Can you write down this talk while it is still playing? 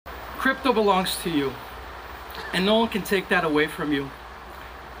Crypto belongs to you, and no one can take that away from you.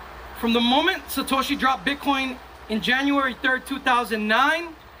 From the moment Satoshi dropped Bitcoin in January 3rd,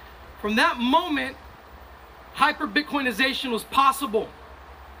 2009, from that moment, hyper-Bitcoinization was possible.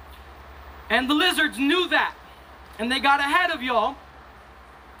 And the lizards knew that, and they got ahead of y'all,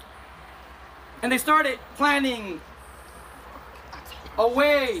 and they started planning a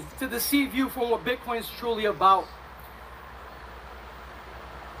way to deceive you from what Bitcoin is truly about.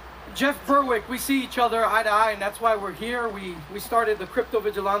 Jeff Berwick, we see each other eye to eye, and that's why we're here. We started the Crypto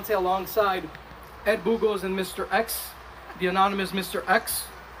Vigilante alongside Ed Bugos and Mr. X, the anonymous Mr. X.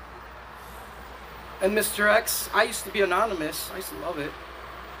 And Mr. X, I used to be anonymous. I used to love it.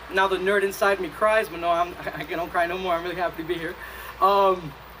 Now the nerd inside me cries, but no, I don't cry no more. I'm really happy to be here. And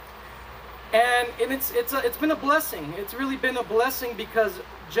it's been a blessing. It's really been a blessing because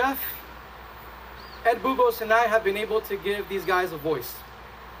Jeff, Ed Bugos, and I have been able to give these guys a voice.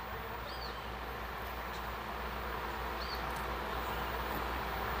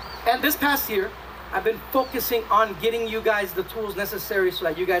 And this past year, I've been focusing on getting you guys the tools necessary so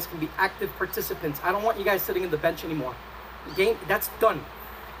that you guys can be active participants. I don't want you guys sitting in the bench anymore. The game, that's done.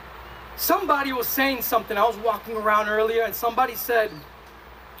 Somebody was saying something. I was walking around earlier and somebody said,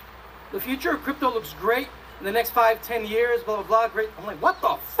 the future of crypto looks great in the next 5-10 years, blah, blah, blah, great. I'm like, what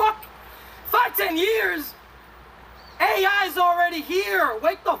the fuck? 5-10 years? AI's already here.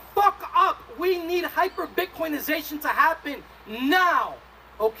 Wake the fuck up. We need hyper-Bitcoinization to happen now,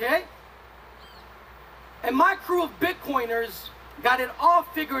 okay? And my crew of Bitcoiners got it all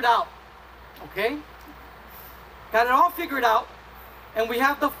figured out, okay? Got it all figured out, and we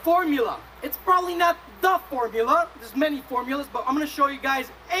have the formula. It's probably not the formula. There's many formulas, but I'm going to show you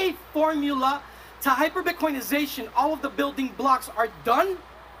guys a formula to hyper-Bitcoinization. All of the building blocks are done,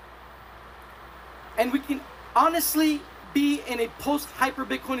 and we can honestly be in a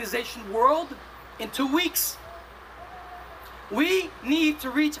post-hyper-Bitcoinization world in 2 weeks. We need to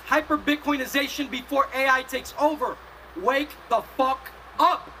reach hyper-Bitcoinization before AI takes over. Wake the fuck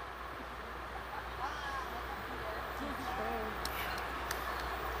up.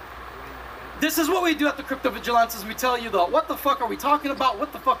 This is what we do at the Crypto Vigilantes. We tell you the what the fuck are we talking about?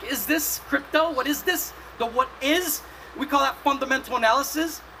 What the fuck is this crypto? What is this? The what is? We call that fundamental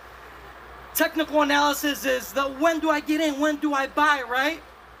analysis. Technical analysis is the when do I get in? When do I buy, right?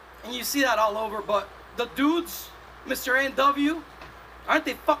 And you see that all over, but the dudes, Mr. A and W, aren't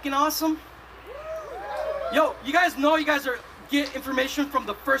they fucking awesome? Yo, you guys know you guys get information from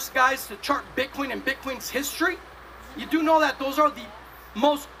the first guys to chart Bitcoin and Bitcoin's history? You do know that those are the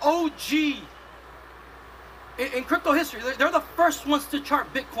most OG in crypto history. They're the first ones to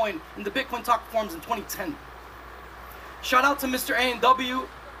chart Bitcoin in the Bitcoin Talk forums in 2010. Shout out to Mr. A and W.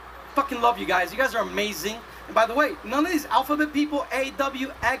 Fucking love you guys. You guys are amazing. And by the way, none of these alphabet people, A,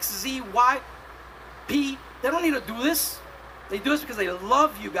 W, X, Z, Y, P, they don't need to do this. They do this because they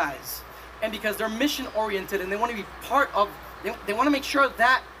love you guys and because they're mission oriented and they want to be part of, they want to make sure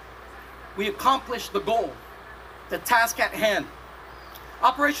that we accomplish the goal, the task at hand.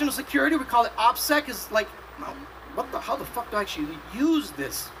 Operational security, we call it OPSEC, is like, how the fuck do I actually use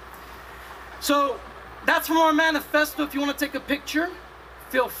this? So that's from our manifesto. If you want to take a picture,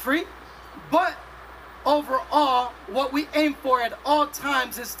 feel free. But overall, what we aim for at all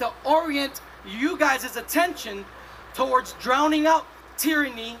times is to orient you guys' attention towards drowning out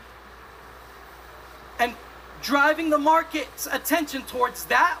tyranny and driving the market's attention towards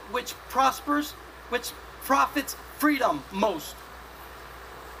that which prospers, which profits freedom most.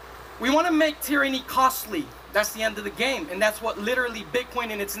 We want to make tyranny costly. That's the end of the game. And that's what literally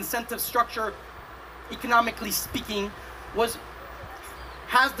Bitcoin and its incentive structure, economically speaking,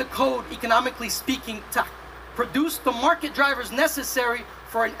 has the code, economically speaking, to produce the market drivers necessary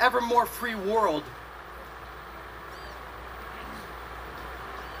for an ever more free world.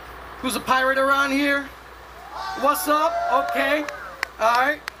 Who's a pirate around here? What's up? Okay. All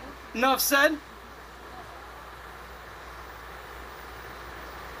right. Enough said.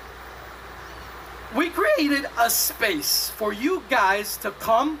 We created a space for you guys to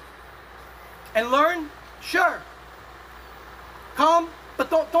come and learn. Sure. Come, but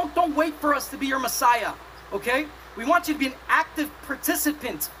don't wait for us to be your messiah. Okay? We want you to be an active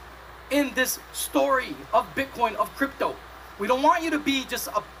participant in this story of Bitcoin, of crypto. We don't want you to be just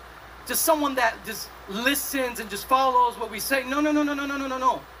someone that just listens and just follows what we say. No.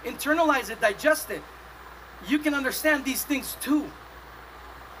 Internalize it, digest it. You can understand these things too.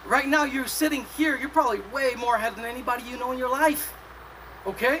 Right now you're sitting here, you're probably way more ahead than anybody you know in your life.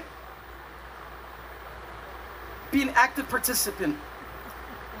 Okay? Be an active participant.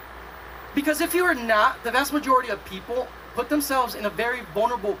 Because if you are not, the vast majority of people put themselves in a very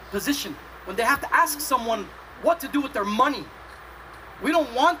vulnerable position when they have to ask someone what to do with their money. We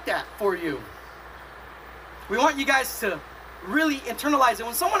don't want that for you. We want you guys to really internalize it.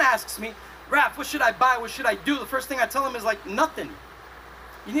 When someone asks me, Raph, what should I buy? What should I do? The first thing I tell them is like, nothing.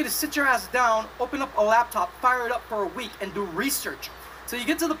 You need to sit your ass down, open up a laptop, fire it up for a week, and do research. So you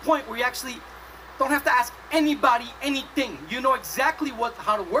get to the point where you actually don't have to ask anybody anything. You know exactly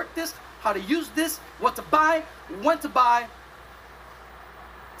how to work this, how to use this, what to buy, when to buy,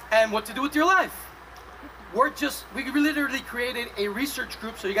 and what to do with your life. We literally created a research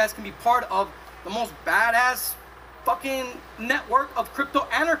group so you guys can be part of the most badass fucking network of crypto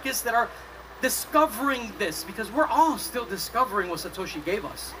anarchists that are discovering this, because we're all still discovering what Satoshi gave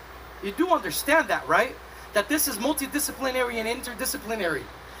us. You do understand that, right? That this is multidisciplinary and interdisciplinary.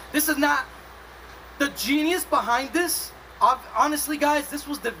 This is not the genius behind this. Honestly, guys, this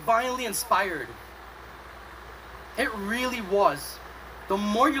was divinely inspired. It really was. The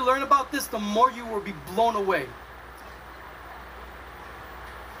more you learn about this, the more you will be blown away.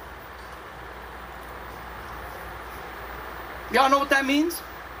 Y'all know what that means?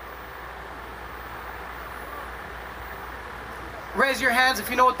 Raise your hands if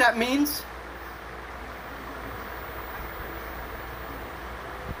you know what that means.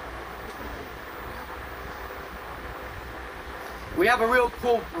 We have a real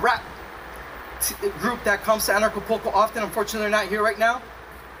cool rap group that comes to Anarchapulco often. Unfortunately, they're not here right now.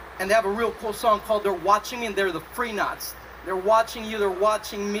 And they have a real cool song called They're Watching Me, and they're the Free Knots. They're watching you, they're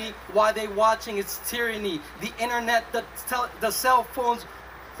watching me. Why they watching? It's tyranny. The internet, the cell phones,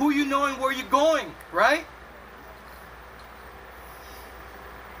 who you know and where you going, right?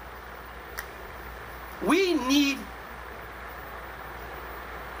 We need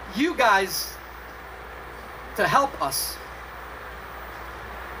you guys to help us.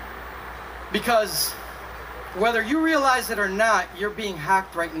 Because whether you realize it or not, you're being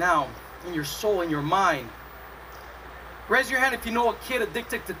hacked right now in your soul, in your mind. Raise your hand if you know a kid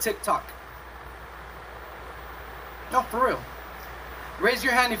addicted to TikTok. No, for real. Raise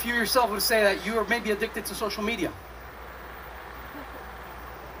your hand if you yourself would say that you are maybe addicted to social media.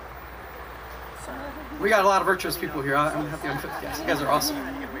 We got a lot of virtuous people here. I'm happy I'm 50 guys. You guys are awesome.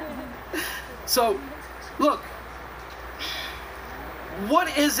 So, look.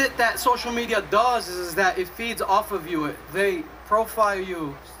 What is it that social media does is that it feeds off of you. They profile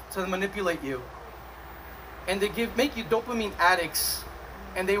you to manipulate you. And they make you dopamine addicts.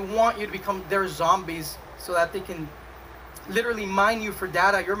 And they want you to become their zombies so that they can literally mine you for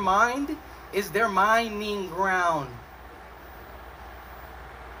data. Your mind is their mining ground.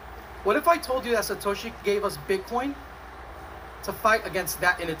 What if I told you that Satoshi gave us Bitcoin to fight against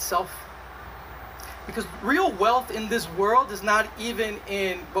that in itself? Because real wealth in this world is not even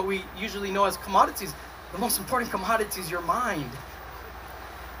in what we usually know as commodities. The most important commodity is your mind.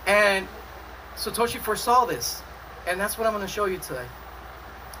 And Satoshi foresaw this. And that's what I'm going to show you today.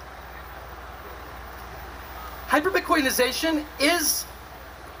 Hyper-Bitcoinization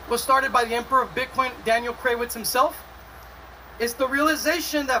was started by the Emperor of Bitcoin, Daniel Kraitwitz himself. It's the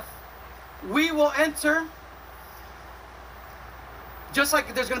realization that we will enter, just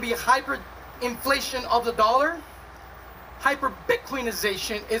like there's going to be a hyper-inflation of the dollar,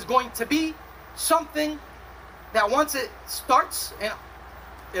 hyper-Bitcoinization is going to be something that once it starts, and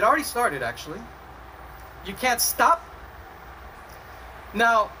it already started actually, you can't stop.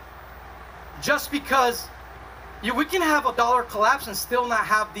 Now, just because we can have a dollar collapse and still not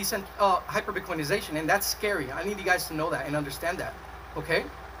have decent hyper-Bitcoinization, and that's scary. I need you guys to know that and understand that, okay?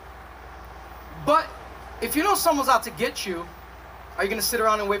 But if you know someone's out to get you, are you going to sit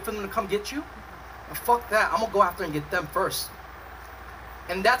around and wait for them to come get you? Well, fuck that. I'm going to go after and get them first.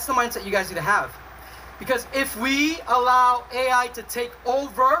 And that's the mindset you guys need to have. Because if we allow AI to take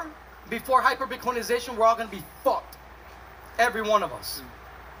over before hyper-Bitcoinization, we're all going to be fucked. Every one of us.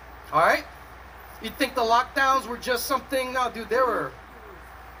 All right? You think the lockdowns were just something? No, dude, they were.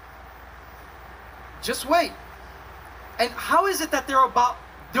 Just wait. And how is it that they're about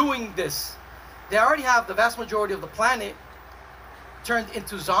doing this? They already have the vast majority of the planet turned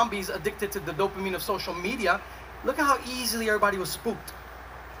into zombies addicted to the dopamine of social media. Look at how easily everybody was spooked.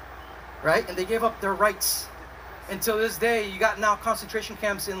 Right? And they gave up their rights. Until this day, you got now concentration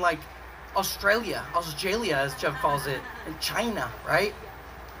camps in like Australia as Jeff calls it, in China, right?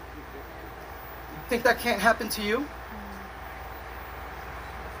 You think that can't happen to you?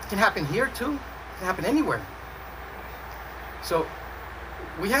 It can happen here too. It can happen anywhere. So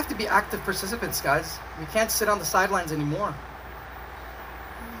we have to be active participants, guys. We can't sit on the sidelines anymore.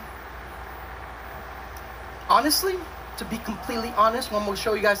 Honestly, to be completely honest, what I'm going to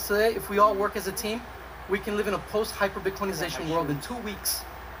show you guys today, if we all work as a team, we can live in a post-hyper-Bitcoinization world in 2 weeks.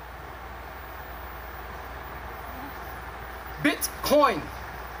 Bitcoin.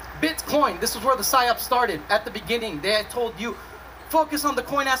 Bitcoin. This is where the PSYOP started. At the beginning, they had told you, focus on the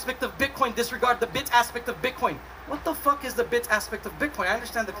coin aspect of Bitcoin, disregard the bit aspect of Bitcoin. What the fuck is the bit aspect of Bitcoin? I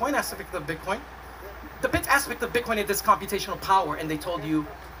understand the coin aspect of Bitcoin. The bit aspect of Bitcoin is this computational power, and they told you,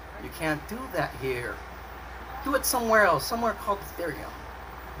 you can't do that here. Do it somewhere else, somewhere called Ethereum.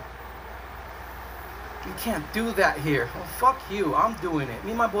 You can't do that here. Well, fuck you, I'm doing it. Me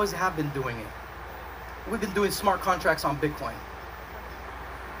and my boys have been doing it. We've been doing smart contracts on Bitcoin.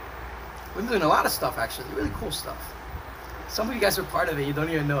 We've been doing a lot of stuff, actually, really cool stuff. Some of you guys are part of it, you don't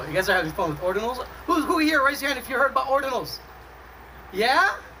even know. You guys are having fun with ordinals? Who here, raise your hand if you heard about ordinals?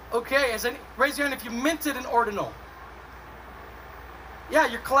 Yeah? Okay, raise your hand if you minted an ordinal. Yeah,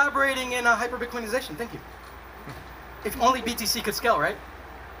 you're collaborating in hyper-Bitcoinization, thank you. If only BTC could scale, right?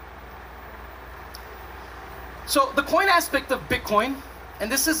 So the coin aspect of Bitcoin, and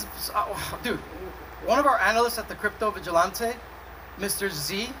this is, dude, one of our analysts at the Crypto Vigilante, Mr.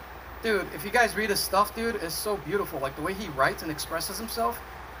 Z, dude, if you guys read his stuff, dude, it's so beautiful. Like the way he writes and expresses himself.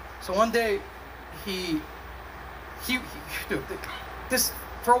 So one day, dude, this,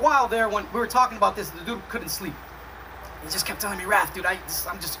 for a while there, when we were talking about this, the dude couldn't sleep. He just kept telling me, Raph, dude, I'm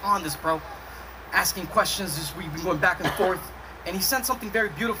just on this, bro. Asking questions, we've been going back and forth. And he sent something very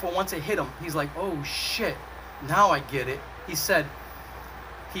beautiful once it hit him. He's like, oh shit, now I get it.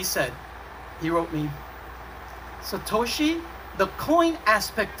 He wrote me, Satoshi, the coin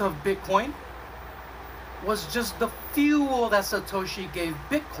aspect of Bitcoin was just the fuel that Satoshi gave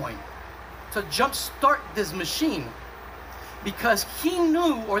Bitcoin to jumpstart this machine, because he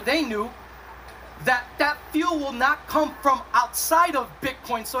knew, or they knew, that that fuel will not come from outside of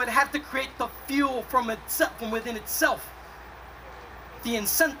Bitcoin, so it had to create the fuel from itself, from within itself. The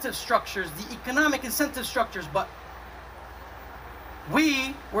incentive structures, the economic incentive structures, but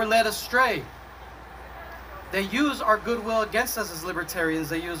we were led astray. They use our goodwill against us as libertarians.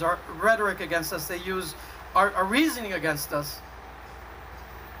 They use our rhetoric against us. They use our reasoning against us.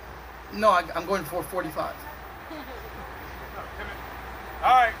 No, I'm going for 45. All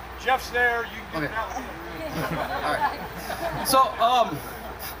right, Jeff's there. You can Okay. get out. All right.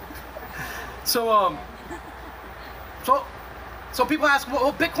 So people ask,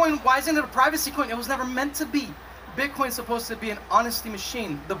 well, Bitcoin, why isn't it a privacy coin? It was never meant to be. Bitcoin's supposed to be an honesty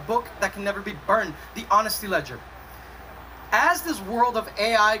machine, the book that can never be burned, the honesty ledger. As this world of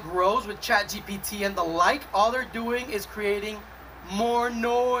AI grows with ChatGPT and the like, all they're doing is creating more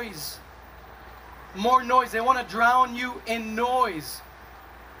noise. More noise. They want to drown you in noise.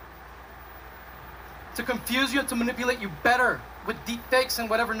 To confuse you and to manipulate you better with deep fakes and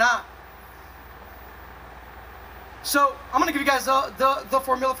whatever not. So I'm going to give you guys the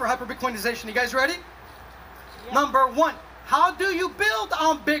formula for hyper-Bitcoinization. You guys ready? Yeah. Number one, how do you build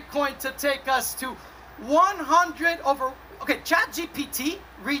on Bitcoin to take us to 100 over... Okay, ChatGPT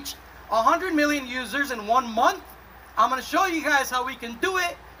reached 100 million users in 1 month. I'm going to show you guys how we can do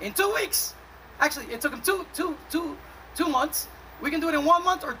it in 2 weeks. Actually, it took them two months. We can do it in 1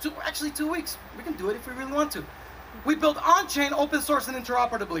 month or 2 weeks. We can do it if we really want to. We build on-chain, open source, and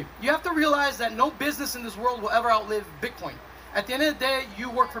interoperably. You have to realize that no business in this world will ever outlive Bitcoin. At the end of the day, you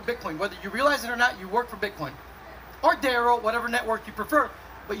work for Bitcoin. Whether you realize it or not, you work for Bitcoin. Or DERO, whatever network you prefer,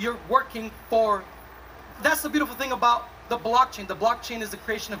 but you're working for... That's the beautiful thing about the blockchain. The blockchain is the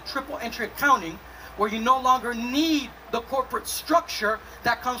creation of triple entry accounting, where you no longer need the corporate structure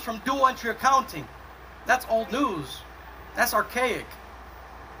that comes from dual entry accounting. That's old news. That's archaic.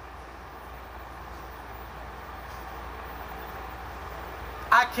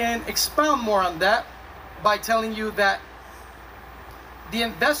 I can expound more on that by telling you that the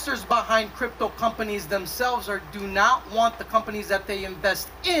investors behind crypto companies themselves do not want the companies that they invest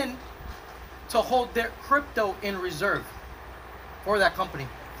in to hold their crypto in reserve for that company,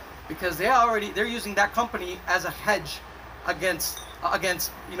 because they're using that company as a hedge against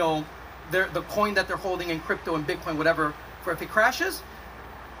you know, the coin that they're holding in crypto and Bitcoin, whatever, for if it crashes,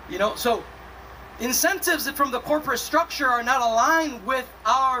 you know. So incentives from the corporate structure are not aligned with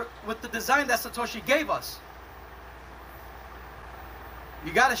the design that Satoshi gave us.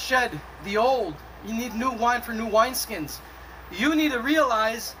 You got to shed the old. You need new wine for new wineskins. You need to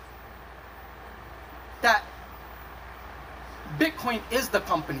realize that Bitcoin is the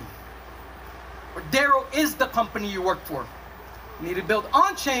company, or DERO is the company you work for. You need to build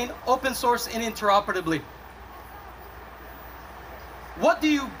on-chain, open source, and interoperably. What do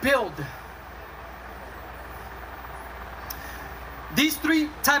you build? These 3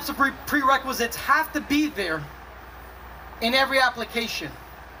 types of prerequisites have to be there in every application,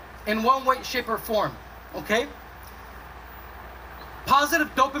 in one way, shape, or form. okay?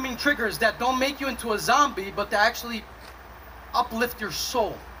 Positive dopamine triggers that don't make you into a zombie, but that actually uplift your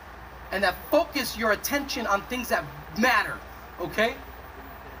soul and that focus your attention on things that matter, okay?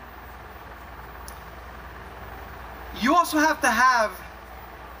 You also have to have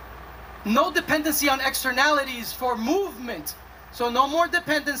no dependency on externalities for movement. So no more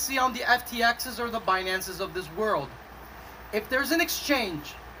dependency on the FTXs or the Binances of this world. If there's an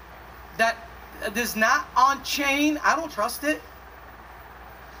exchange that is not on chain, I don't trust it.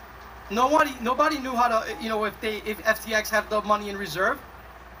 Nobody knew how to, you know, if FTX have the money in reserve.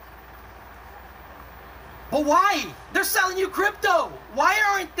 But why? They're selling you crypto. Why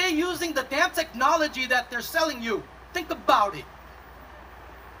aren't they using the damn technology that they're selling you? Think about it.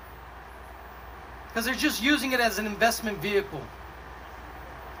 Because they're just using it as an investment vehicle.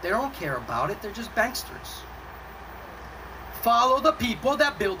 They don't care about it. They're just banksters. Follow the people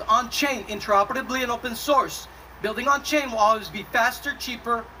that build on-chain, interoperably and open source. Building on-chain will always be faster,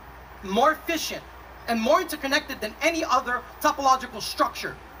 cheaper, more efficient, and more interconnected than any other topological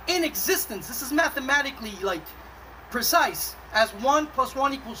structure in existence. This is mathematically like precise, as 1 +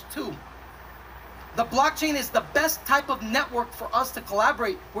 1 = 2. The blockchain is the best type of network for us to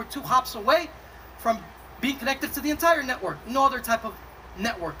collaborate. We're 2 hops away from being connected to the entire network. No other type of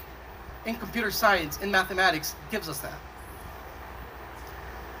network in computer science, in mathematics, gives us that.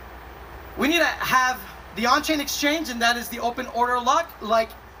 We need to have the on-chain exchange, and that is the open order lock, like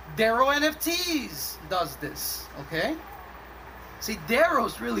DERO NFTs does this, okay? See,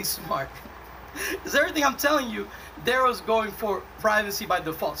 DERO's really smart. Because everything I'm telling you, DERO's going for privacy by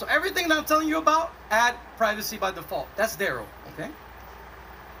default. So everything that I'm telling you about, add privacy by default. That's DERO, okay?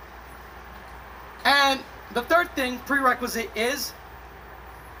 And the third thing, prerequisite, is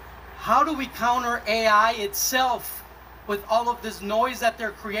how do we counter AI itself with all of this noise that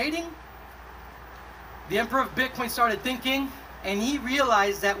they're creating? The Emperor of Bitcoin started thinking, and he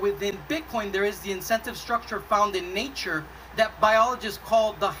realized that within Bitcoin there is the incentive structure found in nature that biologists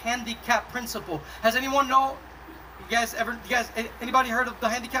call the handicap principle. Has anyone know? Anybody heard of the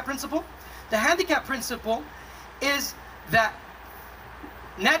handicap principle? The handicap principle is that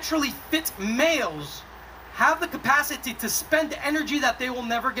naturally fit males have the capacity to spend energy that they will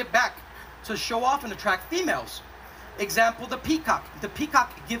never get back to show off and attract females. Example, the peacock. The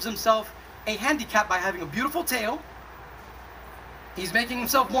peacock gives himself a handicap by having a beautiful tail. He's making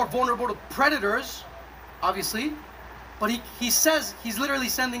himself more vulnerable to predators, obviously, but he says he's literally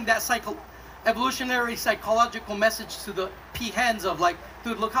sending that evolutionary psychological message to the peahens of like,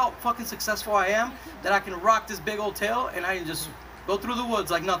 dude, look how fucking successful I am, that I can rock this big old tail and I can just go through the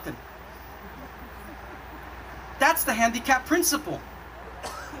woods like nothing. That's the handicap principle.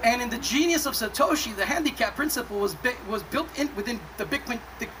 And in the genius of Satoshi, the handicap principle was built within the Bitcoin,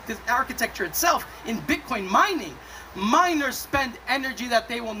 the architecture itself. In Bitcoin mining, miners spend energy that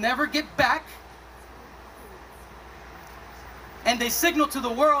they will never get back, and they signal to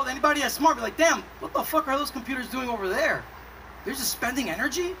the world. Anybody that's smart be like, damn, what the fuck are those computers doing over there? They're just spending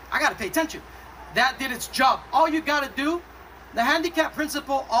energy? I gotta pay attention. That did its job. All you gotta do, the handicap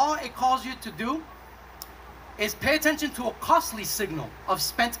principle, all it calls you to do is pay attention to a costly signal of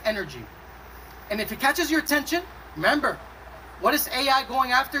spent energy. And if it catches your attention, remember, what is AI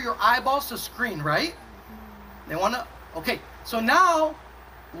going after? Your eyeballs to screen, right? They want to, okay, so now,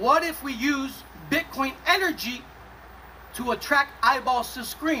 what if we use Bitcoin energy to attract eyeballs to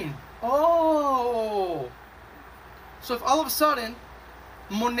screen? Oh, so if all of a sudden,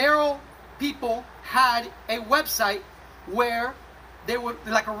 Monero people had a website where they were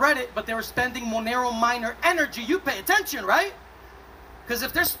like a Reddit, but they were spending Monero miner energy, you pay attention, right? Because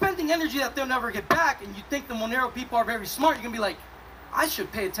if they're spending energy that they'll never get back, and you think the Monero people are very smart, you're gonna be like, I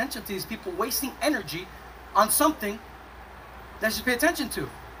should pay attention to these people wasting energy on something that I should pay attention to.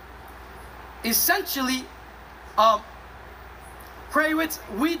 Essentially, Kravitz,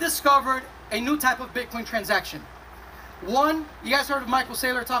 we discovered a new type of Bitcoin transaction. One, you guys heard of Michael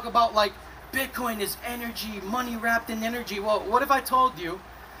Saylor talk about like, Bitcoin is energy, money wrapped in energy. Well, what if I told you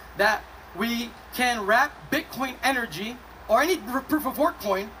that we can wrap Bitcoin energy or any proof of work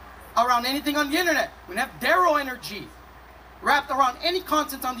coin around anything on the internet? We can have DERO energy wrapped around any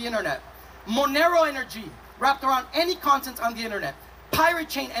content on the internet. Monero energy wrapped around any content on the internet. Pirate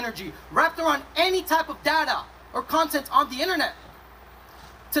chain energy wrapped around any type of data or content on the internet.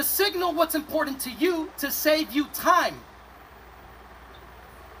 To signal what's important to you, to save you time.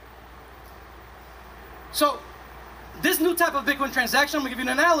 So, this new type of Bitcoin transaction, I'm going to give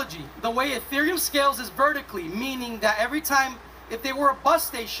you an analogy. The way Ethereum scales is vertically, meaning that every time, if they were a bus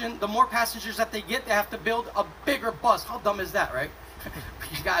station, the more passengers that they get, they have to build a bigger bus. How dumb is that, right?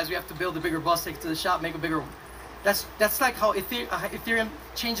 guys, we have to build a bigger bus, take it to the shop, make a bigger one. That's like how Ethereum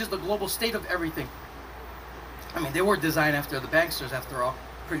changes the global state of everything. I mean, they were designed after the banksters, after all.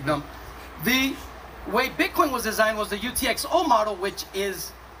 Pretty dumb. The way Bitcoin was designed was the UTXO model, which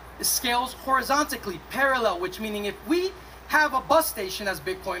scales horizontally, parallel, which meaning if we have a bus station as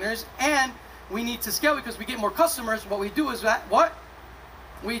Bitcoiners and we need to scale because we get more customers, what we do is that, what?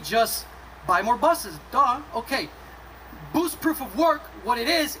 We just buy more buses. Duh. Okay. Boost proof of work, what it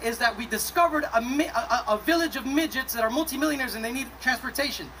is that we discovered a village of midgets that are multimillionaires and they need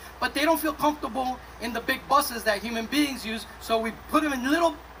transportation. But they don't feel comfortable in the big buses that human beings use, so we put them in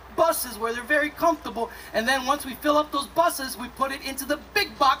little buses where they're very comfortable, and then once we fill up those buses, we put it into the big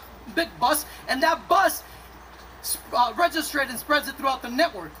bus, and that bus registers and spreads it throughout the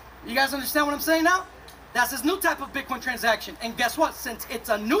network. You guys understand what I'm saying now? That's this new type of Bitcoin transaction. And guess what? Since it's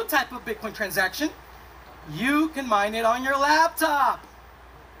a new type of Bitcoin transaction, you can mine it on your laptop.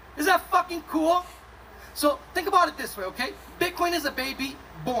 Is that fucking cool? So think about it this way, okay? Bitcoin is a baby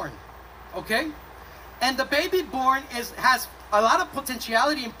born, okay? And the baby born has a lot of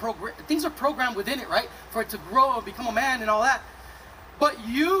potentiality and things are programmed within it, right? For it to grow and become a man and all that. But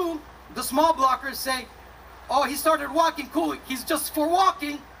you, the small blockers, say, oh, he started walking, cool, he's just for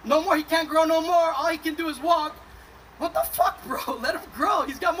walking. No more, he can't grow no more. All he can do is walk. What the fuck, bro? Let him grow.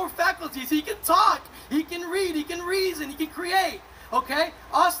 He's got more faculties. He can talk. He can read. He can reason. He can create. Okay?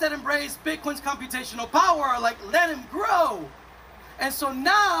 Us that embrace Bitcoin's computational power are like, let him grow. And so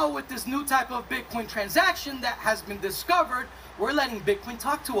now with this new type of Bitcoin transaction that has been discovered, we're letting Bitcoin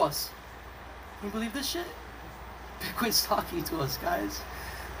talk to us. Can you believe this shit? Bitcoin's talking to us, guys.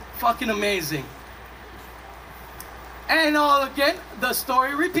 Fucking amazing. And again, the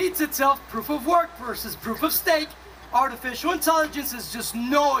story repeats itself. Proof of work versus proof of stake. Artificial intelligence is just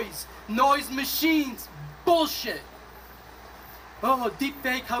noise. Noise machines. Bullshit. Oh, deep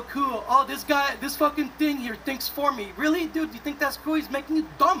fake, how cool. Oh, this guy, this fucking thing here thinks for me. Really? Dude, you think that's cool? He's making you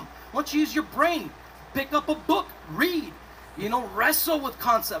dumb. Why don't you use your brain? Pick up a book. Read. You know, wrestle with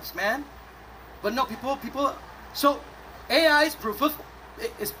concepts, man. But no, people. So, AI is proof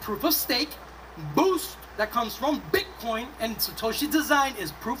of stake. Boost that comes from Bitcoin and Satoshi design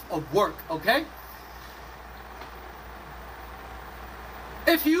is proof of work, okay?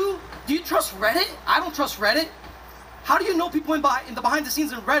 Do you trust Reddit? I don't trust Reddit. How do you know people in the behind the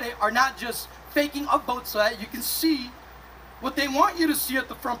scenes in Reddit are not just faking upvotes so that you can see what they want you to see at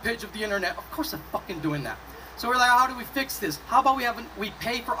the front page of the internet? Of course they're fucking doing that. So we're like, how do we fix this? How about we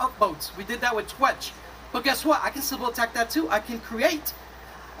pay for upvotes? We did that with Twitch. But guess what? I can civil attack that too. I can create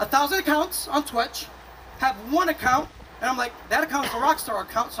 1,000 accounts on Twitch, have one account, and I'm like, that account is a Rockstar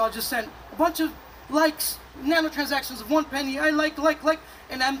account, so I'll just send a bunch of likes, nano transactions of 1 penny, I like,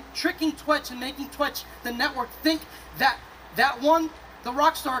 and I'm tricking Twitch and making Twitch, the network, think that the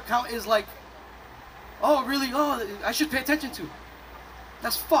Rockstar account is like, oh really, oh, I should pay attention to.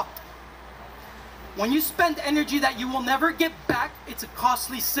 That's fucked. When you spend energy that you will never get back, it's a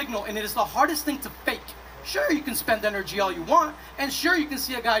costly signal, and it is the hardest thing to fake. Sure, you can spend energy all you want, and sure, you can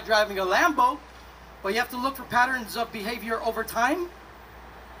see a guy driving a Lambo, but you have to look for patterns of behavior over time.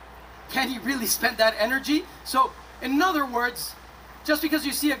 Can he really spend that energy? So, in other words, just because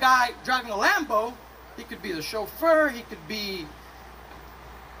you see a guy driving a Lambo, he could be the chauffeur, he could be,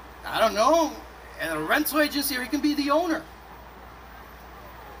 I don't know, at a rental agency, or he can be the owner.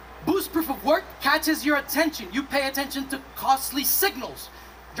 Boost proof of work catches your attention. You pay attention to costly signals.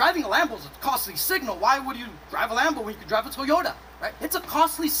 Driving a Lambo is a costly signal. Why would you drive a Lambo when you could drive a Toyota, right? It's a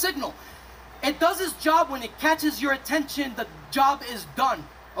costly signal. It does its job when it catches your attention. The job is done,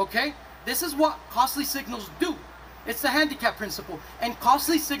 okay? This is what costly signals do. It's the handicap principle, and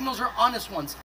costly signals are honest ones.